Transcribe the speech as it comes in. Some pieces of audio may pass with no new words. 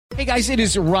Hey guys, it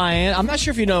is Ryan. I'm not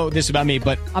sure if you know this about me,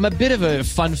 but I'm a bit of a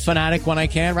fun fanatic when I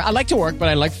can. I like to work, but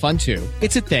I like fun too.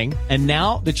 It's a thing. And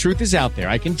now the truth is out there.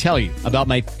 I can tell you about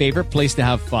my favorite place to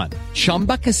have fun.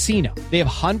 Chumba Casino. They have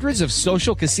hundreds of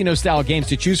social casino style games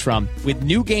to choose from with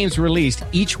new games released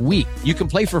each week. You can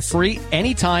play for free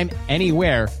anytime,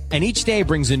 anywhere. And each day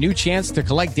brings a new chance to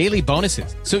collect daily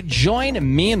bonuses. So join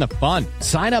me in the fun.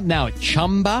 Sign up now at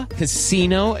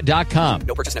ChumbaCasino.com.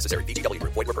 No purchase necessary. VGW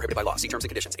Group. Void where prohibited by law. See terms and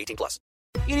conditions. 18+.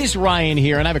 It is Ryan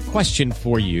here, and I have a question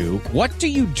for you. What do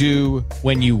you do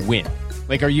when you win?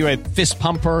 Like, are you a fist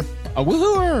pumper, a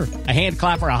woohooer, a hand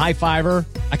clapper, a high fiver?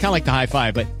 I kind of like the high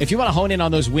five, but if you want to hone in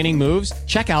on those winning moves,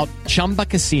 check out Chumba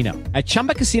Casino. At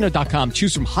ChumbaCasino.com,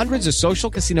 choose from hundreds of social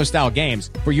casino style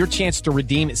games for your chance to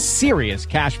redeem serious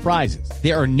cash prizes.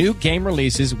 There are new game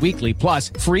releases weekly, plus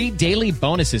free daily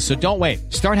bonuses. So don't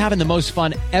wait. Start having the most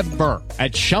fun ever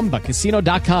at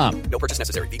ChumbaCasino.com. No purchase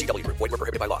necessary. VGW Group. Void where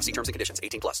prohibited by law. See terms and conditions.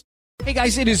 18+. Hey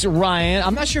guys, it is Ryan.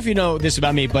 I'm not sure if you know this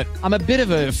about me, but I'm a bit of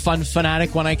a fun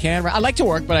fanatic when I can. I like to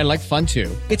work, but I like fun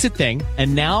too. It's a thing.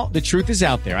 And now the truth is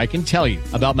out there. I can tell you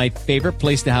about my favorite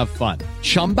place to have fun.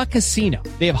 Chumba Casino.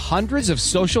 They have hundreds of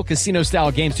social casino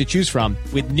style games to choose from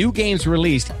with new games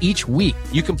released each week.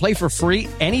 You can play for free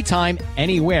anytime,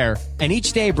 anywhere. And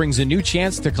each day brings a new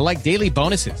chance to collect daily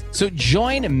bonuses. So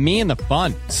join me in the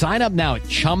fun. Sign up now at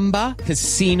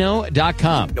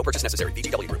ChumbaCasino.com. No purchase necessary.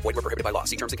 VGW Group. Void where prohibited by law.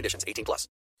 See terms and conditions. 18+.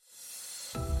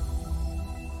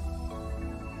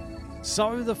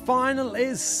 So the final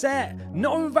is set.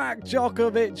 Novak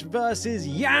Djokovic versus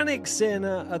Jannik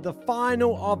Sinner at the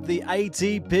final of the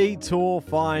ATP Tour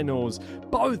Finals.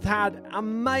 Both had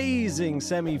amazing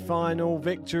semi-final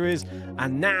victories,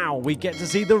 and now we get to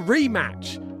see the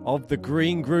rematch of the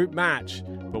Green Group match.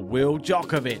 But will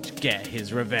Djokovic get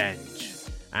his revenge?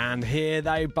 And here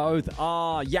they both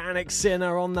are. Jannik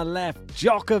Sinner on the left,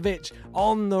 Djokovic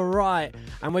on the right.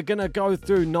 And we're going to go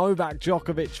through Novak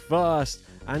Djokovic first.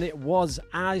 And it was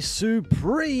a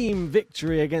supreme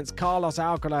victory against Carlos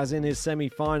Alcaraz in his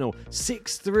semi-final.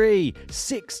 6-3,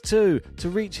 6-2 to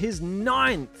reach his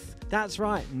ninth. That's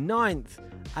right, ninth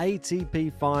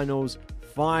ATP Finals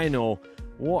final.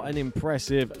 What an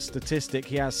impressive statistic.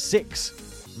 He has 6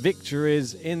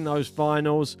 victories in those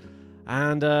finals.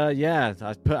 And I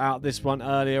put out this one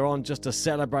earlier on just to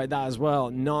celebrate that as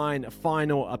well. 9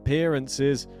 final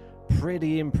appearances.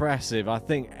 Pretty impressive. I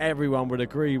think everyone would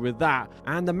agree with that.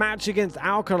 And the match against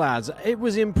Alcaraz, it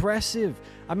was impressive.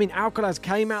 I mean, Alcaraz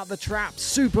came out the trap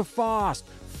super fast,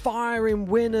 firing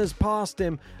winners past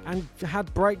him, and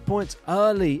had break points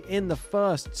early in the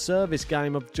first service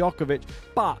game of Djokovic.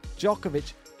 But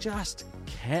Djokovic just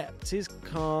kept his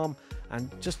calm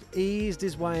and just eased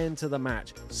his way into the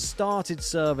match, started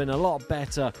serving a lot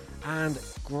better, and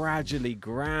gradually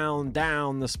ground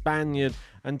down the Spaniard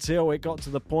until it got to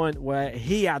the point where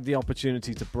he had the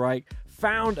opportunity to break,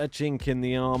 found a chink in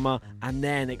the armour, and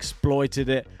then exploited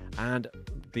it, and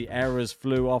the errors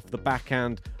flew off the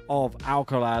backhand of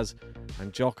Alcaraz,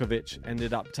 and Djokovic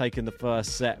ended up taking the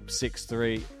first set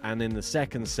 6-3, and in the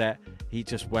second set, he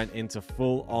just went into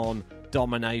full-on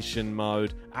domination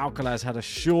mode. Alcaraz had a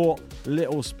short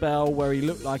little spell where he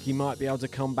looked like he might be able to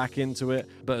come back into it,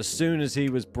 but as soon as he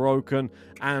was broken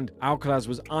and Alcaraz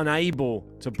was unable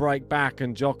to break back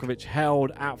and Djokovic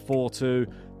held at 4-2,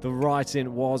 the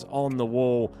writing was on the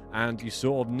wall, and you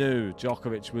sort of knew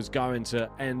Djokovic was going to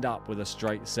end up with a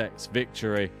straight sets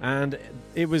victory. And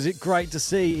it was great to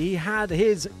see. He had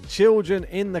his children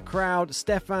in the crowd.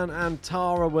 Stefan and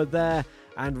Tara were there.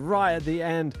 And right at the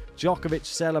end, Djokovic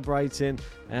celebrating,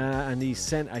 and he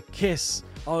sent a kiss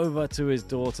over to his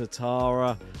daughter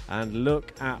Tara, and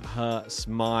look at her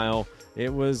smile.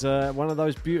 It was one of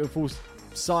those beautiful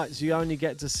sights you only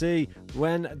get to see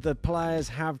when the players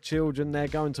have children they're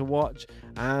going to watch,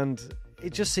 and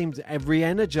it just seemed to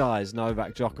re-energize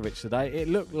Novak Djokovic today. It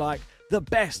looked like the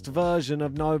best version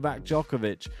of Novak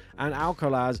Djokovic, and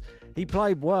Alcaraz, he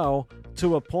played well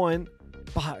to a point,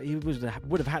 but he would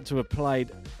have had to have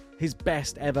played his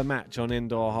best ever match on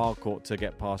indoor hardcourt to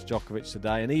get past Djokovic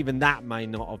today, and even that may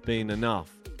not have been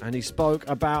enough. And he spoke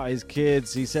about his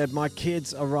kids. He said, "My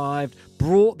kids arrived,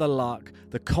 brought the luck,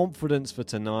 the confidence for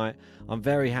tonight. I'm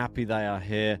very happy they are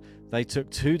here. They took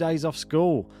 2 days off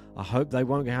school. I hope they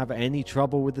won't have any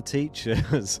trouble with the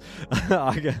teachers."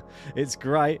 It's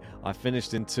great. I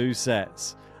finished in 2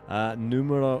 sets.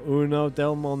 Numero uno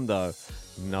del mundo,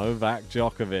 Novak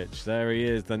Djokovic. There he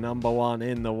is, the number 1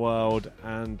 in the world,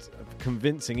 and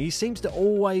convincing. He seems to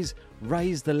always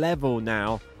raise the level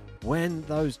now when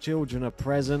those children are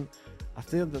present. I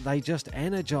feel that they just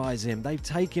energize him. They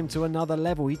take him to another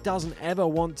level. He doesn't ever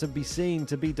want to be seen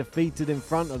to be defeated in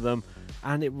front of them,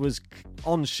 and it was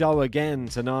on show again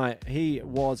tonight. He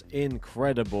was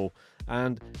incredible,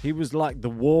 and he was like the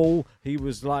wall, he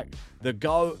was like the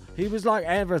GOAT, he was like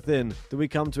everything that we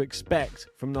come to expect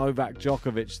from Novak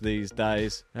Djokovic these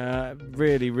days.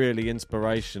 Really, really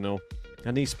inspirational.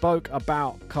 And he spoke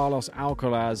about Carlos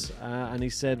Alcaraz, and he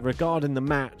said, regarding the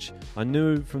match, I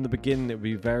knew from the beginning it would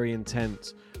be very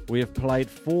intense. We have played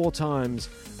 4 times,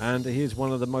 and he is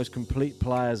one of the most complete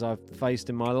players I've faced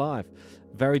in my life.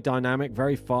 Very dynamic,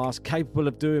 very fast, capable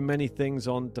of doing many things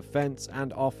on defense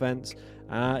and offense.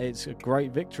 It's a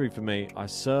great victory for me. I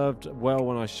served well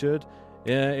when I should.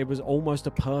 It was almost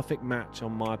a perfect match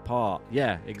on my part.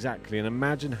 Yeah, exactly. And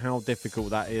imagine how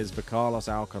difficult that is for Carlos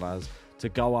Alcaraz to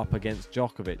go up against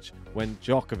Djokovic when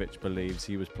Djokovic believes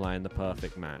he was playing the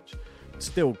perfect match.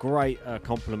 Still great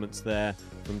compliments there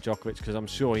from Djokovic, because I'm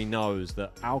sure he knows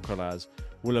that Alcaraz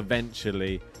will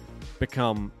eventually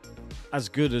become as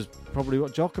good as probably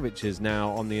what Djokovic is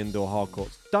now on the indoor hard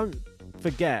courts. Don't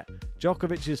forget,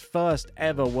 Djokovic's first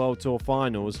ever World Tour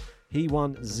Finals, he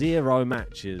won 0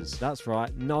 matches. That's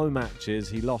right, no matches.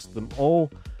 He lost them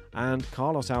all. And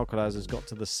Carlos Alcaraz has got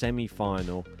to the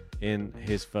semi-final in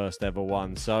his first ever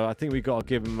one. So I think we've got to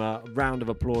give him a round of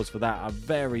applause for that. A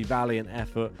very valiant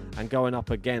effort, and going up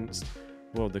against,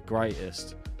 well, the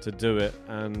greatest to do it.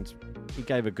 And he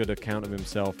gave a good account of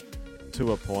himself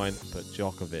to a point, but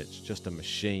Djokovic, just a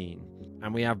machine.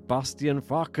 And we have Bastian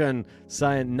Fachen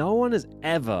saying no one has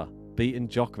ever beaten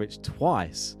Djokovic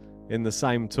twice in the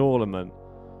same tournament.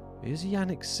 Is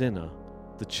Jannik Sinner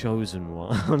the chosen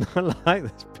one? I like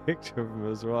this picture of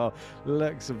him as well.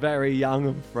 Looks very young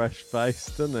and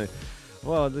fresh-faced, doesn't he?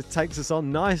 Well, it takes us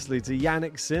on nicely to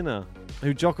Jannik Sinner,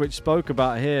 who Djokovic spoke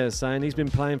about here, saying he's been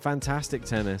playing fantastic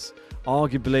tennis,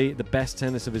 arguably the best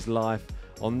tennis of his life.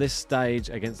 On this stage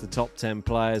against the top 10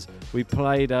 players, we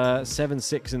played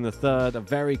 7-6 in the third, a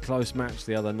very close match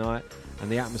the other night, and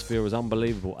the atmosphere was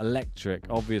unbelievable, electric,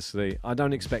 obviously. I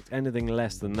don't expect anything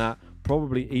less than that,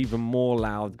 probably even more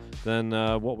loud than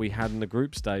what we had in the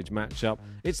group stage matchup.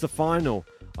 It's the final.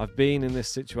 I've been in this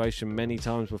situation many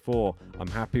times before. I'm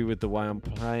happy with the way I'm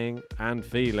playing and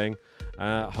feeling.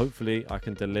 Hopefully I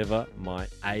can deliver my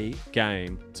A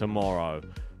game tomorrow.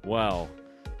 Well,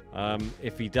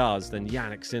 if he does, then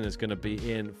Jannik Sinner's going to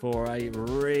be in for a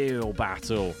real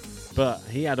battle. But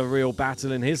he had a real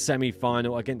battle in his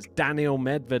semi-final against Daniil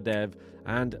Medvedev,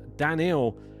 and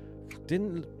Daniil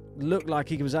didn't look like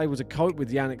he was able to cope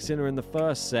with Jannik Sinner in the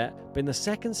first set, but in the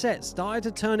second set started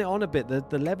to turn it on a bit.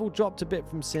 The level dropped a bit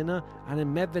from Sinner, and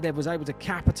then Medvedev was able to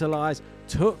capitalise,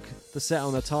 took the set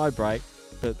on a tie-break.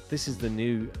 But this is the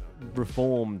new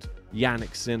reformed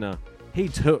Jannik Sinner. He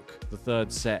took the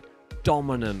third set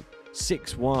dominant,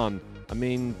 6-1. I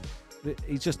mean,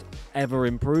 he's just ever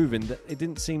improving. It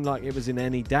didn't seem like it was in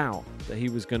any doubt that he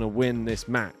was going to win this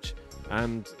match,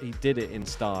 and he did it in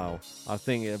style. I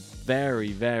think a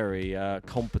very, very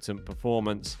competent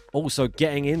performance. Also,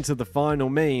 getting into the final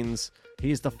means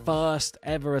he's the first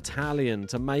ever Italian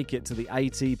to make it to the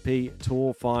ATP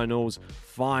Tour Finals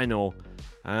final,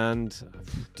 and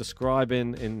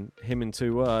describing him in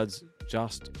 2 words,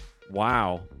 just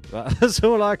wow. That's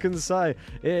all I can say.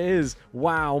 It is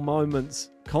wow moments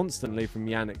constantly from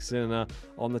Jannik Sinner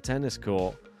on the tennis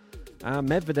court.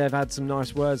 Medvedev had some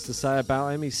nice words to say about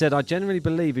him. He said, I genuinely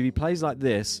believe if he plays like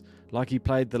this, like he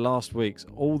played the last weeks,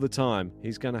 all the time,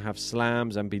 he's going to have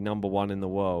slams and be number 1 in the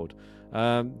world.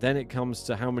 Then it comes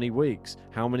to how many weeks,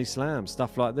 how many slams,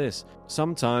 stuff like this.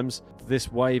 Sometimes this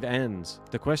wave ends.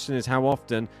 The question is, how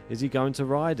often is he going to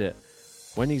ride it?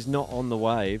 When he's not on the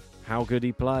wave, how good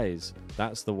he plays.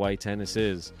 That's the way tennis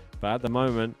is. But at the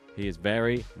moment, he is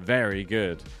very, very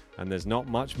good. And there's not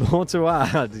much more to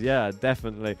add. Yeah,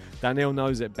 definitely. Daniil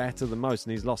knows it better than most,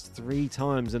 and he's lost 3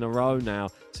 times in a row now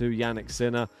to Jannik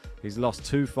Sinner. He's lost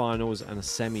 2 finals and a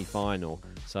semi-final.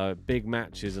 So big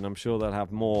matches, and I'm sure they'll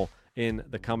have more in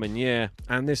the coming year.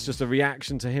 And this is just a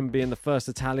reaction to him being the first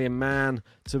Italian man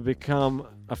to become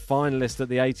a finalist at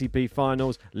the ATP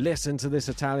finals. Listen to this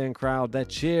Italian crowd. They're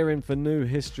cheering for new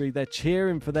history. They're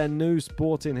cheering for their new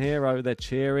sporting hero. They're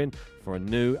cheering for a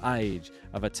new age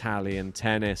of Italian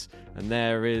tennis. And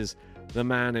there is the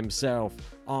man himself,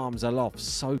 arms aloft,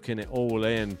 soaking it all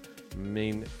in. I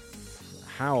mean,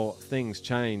 how things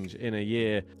change in a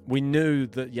year. We knew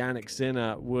that Jannik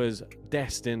Sinner was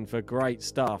destined for great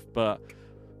stuff, but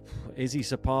is he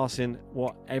surpassing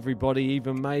what everybody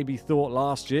even maybe thought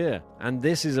last year? And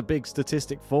this is a big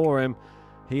statistic for him.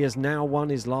 He has now won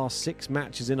his last 6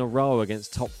 matches in a row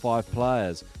against top 5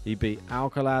 players. He beat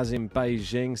Alcaraz in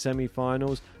Beijing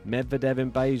semi-finals, Medvedev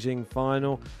in Beijing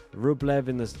final, Rublev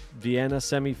in the Vienna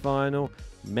semi-final,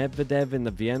 Medvedev in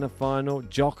the Vienna final,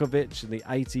 Djokovic in the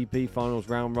ATP finals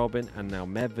round robin, and now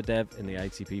Medvedev in the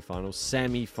ATP finals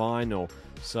semi-final.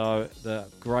 So the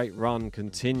great run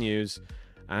continues.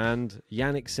 And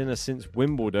Jannik Sinner since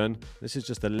Wimbledon, this is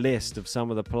just a list of some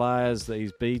of the players that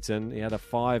he's beaten. He had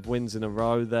 5 wins in a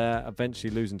row there,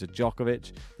 eventually losing to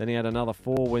Djokovic. Then he had another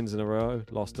 4 wins in a row,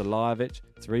 lost to Lajovic.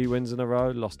 3 wins in a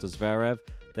row, lost to Zverev.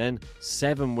 Then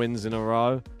 7 wins in a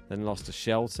row, then lost to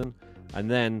Shelton. And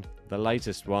then the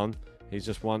latest one, he's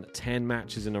just won 10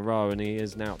 matches in a row, and he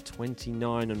is now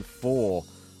 29-4,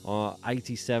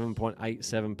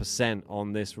 87.87%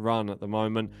 on this run at the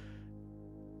moment.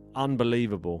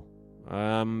 Unbelievable.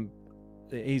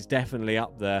 He's definitely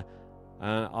up there.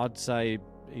 I'd say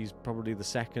he's probably the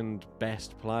second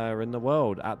best player in the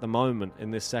world at the moment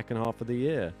in this second half of the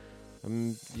year.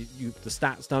 The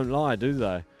stats don't lie, do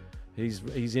they?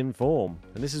 He's in form,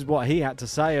 and this is what he had to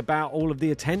say about all of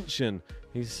the attention.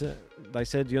 They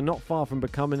said, "You're not far from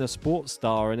becoming a sports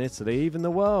star in Italy, even the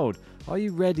world. Are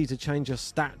you ready to change your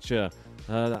stature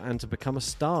and to become a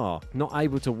star? Not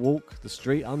able to walk the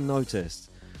street unnoticed?"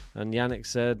 And Jannik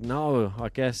said, "No, I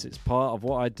guess it's part of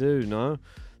what I do, no?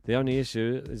 The only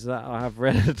issue is that I have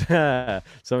red hair,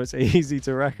 so it's easy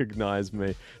to recognize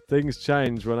me. Things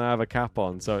change when I have a cap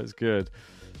on, so it's good.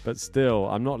 But still,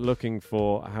 I'm not looking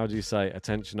for,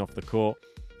 attention off the court.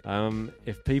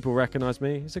 If people recognize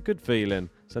me, it's a good feeling.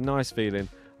 It's a nice feeling.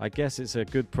 I guess it's a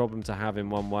good problem to have in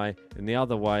one way. In the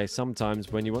other way,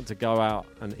 sometimes when you want to go out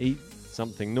and eat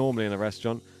something normally in a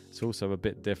restaurant, it's also a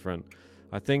bit different.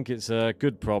 I think it's a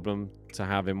good problem to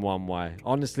have in one way.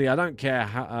 Honestly, I don't care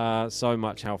so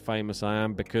much how famous I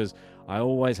am, because I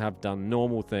always have done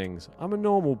normal things. I'm a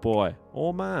normal boy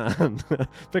or man,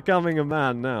 becoming a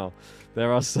man now.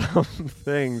 There are some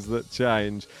things that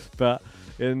change, but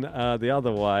in the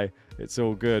other way, it's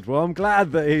all good. Well, I'm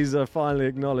glad that he's finally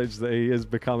acknowledged that he is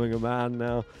becoming a man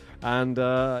now, and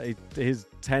his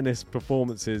tennis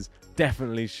performances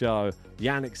definitely show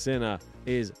Jannik Sinner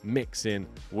is mixing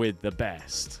with the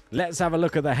best. Let's have a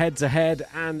look at the head-to-head,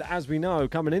 and as we know,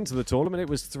 coming into the tournament, it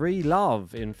was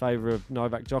 3-love in favour of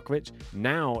Novak Djokovic.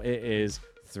 Now it is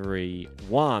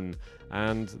 3-1,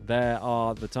 and there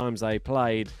are the times they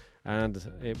played, and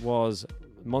it was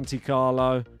Monte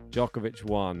Carlo, Djokovic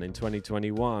won in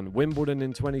 2021, Wimbledon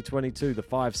in 2022, the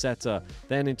 5-setter,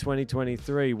 then in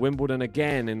 2023, Wimbledon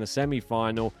again in the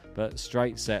semi-final, but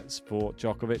straight sets for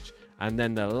Djokovic, and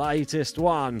then the latest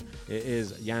one, it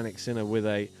is Jannik Sinner with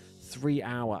a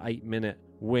 3-hour, 8-minute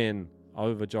win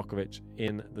over Djokovic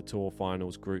in the Tour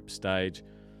Finals group stage.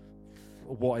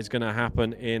 What is going to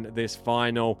happen in this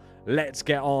final? Let's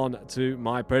get on to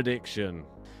my prediction.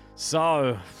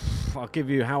 So, I'll give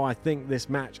you how I think this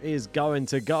match is going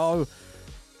to go.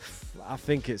 I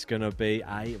think it's going to be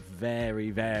a very,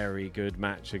 very good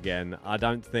match again. I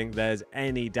don't think there's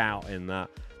any doubt in that.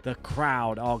 The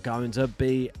crowd are going to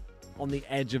be on the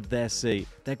edge of their seat.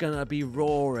 They're going to be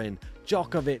roaring.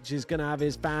 Djokovic is going to have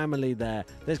his family there.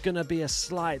 There's going to be there's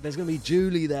going to be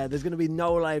Julie there. There's going to be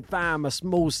Nole fam, a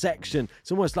small section.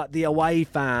 It's almost like the away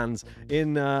fans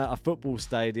in a football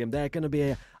stadium. They're going to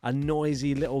be a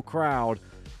noisy little crowd,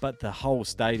 but the whole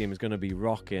stadium is going to be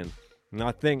rocking. And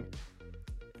I think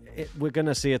we're going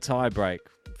to see a tie break.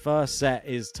 First set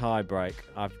is tie break.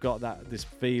 I've got this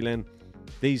feeling.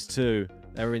 These two,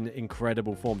 they're in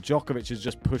incredible form. Djokovic has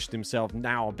just pushed himself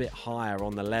now a bit higher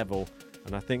on the level,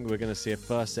 and I think we're going to see a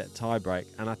first set tie break.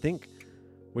 And I think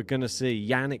we're going to see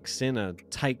Jannik Sinner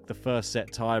take the first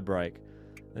set tie break,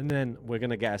 and then we're going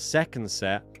to get a second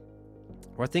set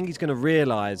where I think he's going to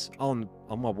realise, on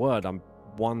my word, I'm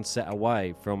one set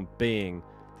away from being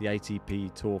the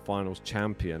ATP Tour Finals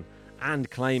champion and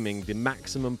claiming the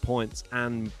maximum points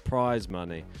and prize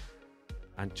money.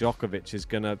 And Djokovic is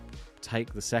going to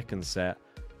take the second set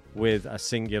with a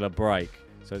singular break.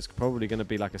 So it's probably going to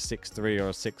be like a 6-3 or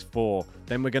a 6-4.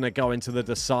 Then we're going to go into the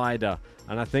decider.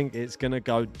 And I think it's going to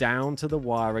go down to the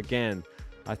wire again.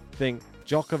 I think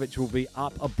Djokovic will be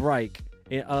up a break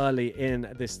early in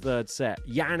this third set.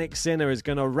 Jannik Sinner is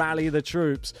going to rally the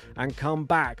troops and come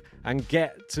back and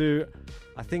get to,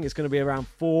 I think it's going to be around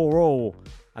 4-all.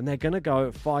 And they're going to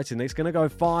go fighting. It's going to go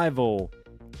 5-all.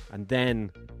 And then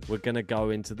we're going to go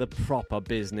into the proper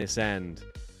business end.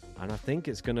 And I think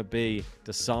it's going to be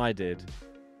decided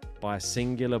by a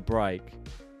singular break.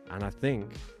 And I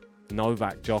think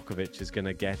Novak Djokovic is going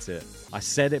to get it. I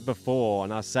said it before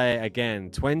and I say it again.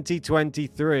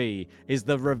 2023 is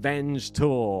the revenge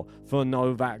tour for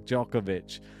Novak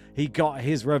Djokovic. He got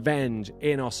his revenge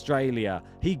in Australia.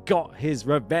 He got his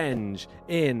revenge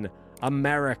in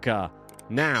America.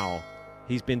 Now,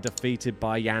 he's been defeated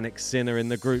by Jannik Sinner in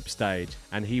the group stage,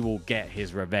 and he will get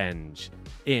his revenge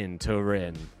in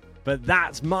Turin. But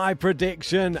that's my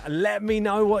prediction. Let me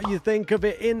know what you think of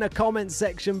it in the comments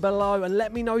section below, and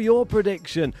let me know your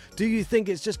prediction. Do you think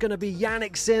it's just going to be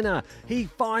Jannik Sinner? He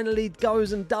finally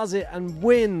goes and does it and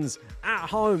wins at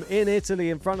home in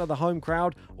Italy in front of the home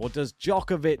crowd? Or does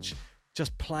Djokovic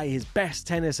just play his best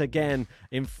tennis again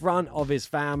in front of his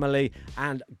family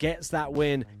and gets that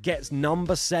win, gets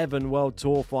number 7 World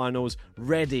Tour Finals,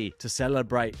 ready to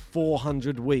celebrate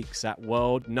 400 weeks at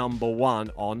world number 1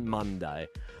 on Monday?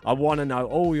 I want to know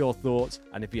all your thoughts,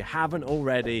 and if you haven't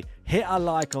already, hit a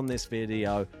like on this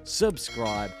video,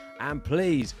 subscribe, and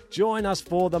please join us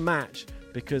for the match,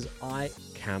 because I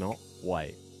cannot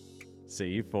wait. See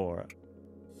you for it.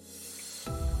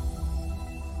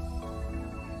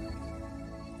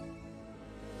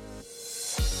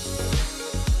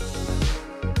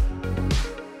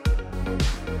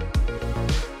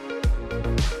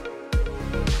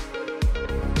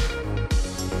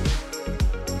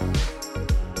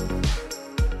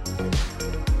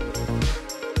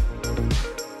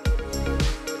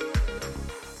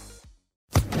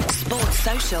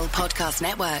 Social Podcast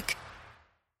Network.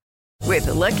 With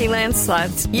the Lucky Land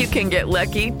Slots, you can get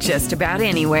lucky just about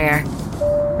anywhere.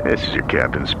 This is your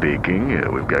captain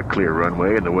speaking. We've got clear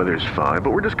runway and the weather's fine,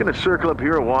 but we're just going to circle up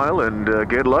here a while and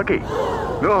get lucky.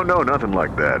 No, nothing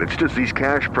like that. It's just these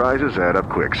cash prizes add up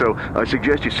quick. So I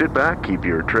suggest you sit back, keep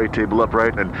your tray table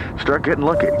upright, and start getting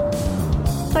lucky.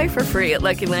 Play for free at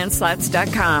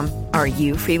LuckyLandSlots.com. Are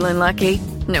you feeling lucky?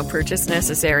 No purchase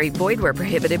necessary. Void where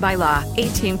prohibited by law.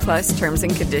 18+ terms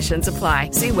and conditions apply.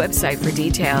 See website for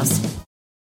details.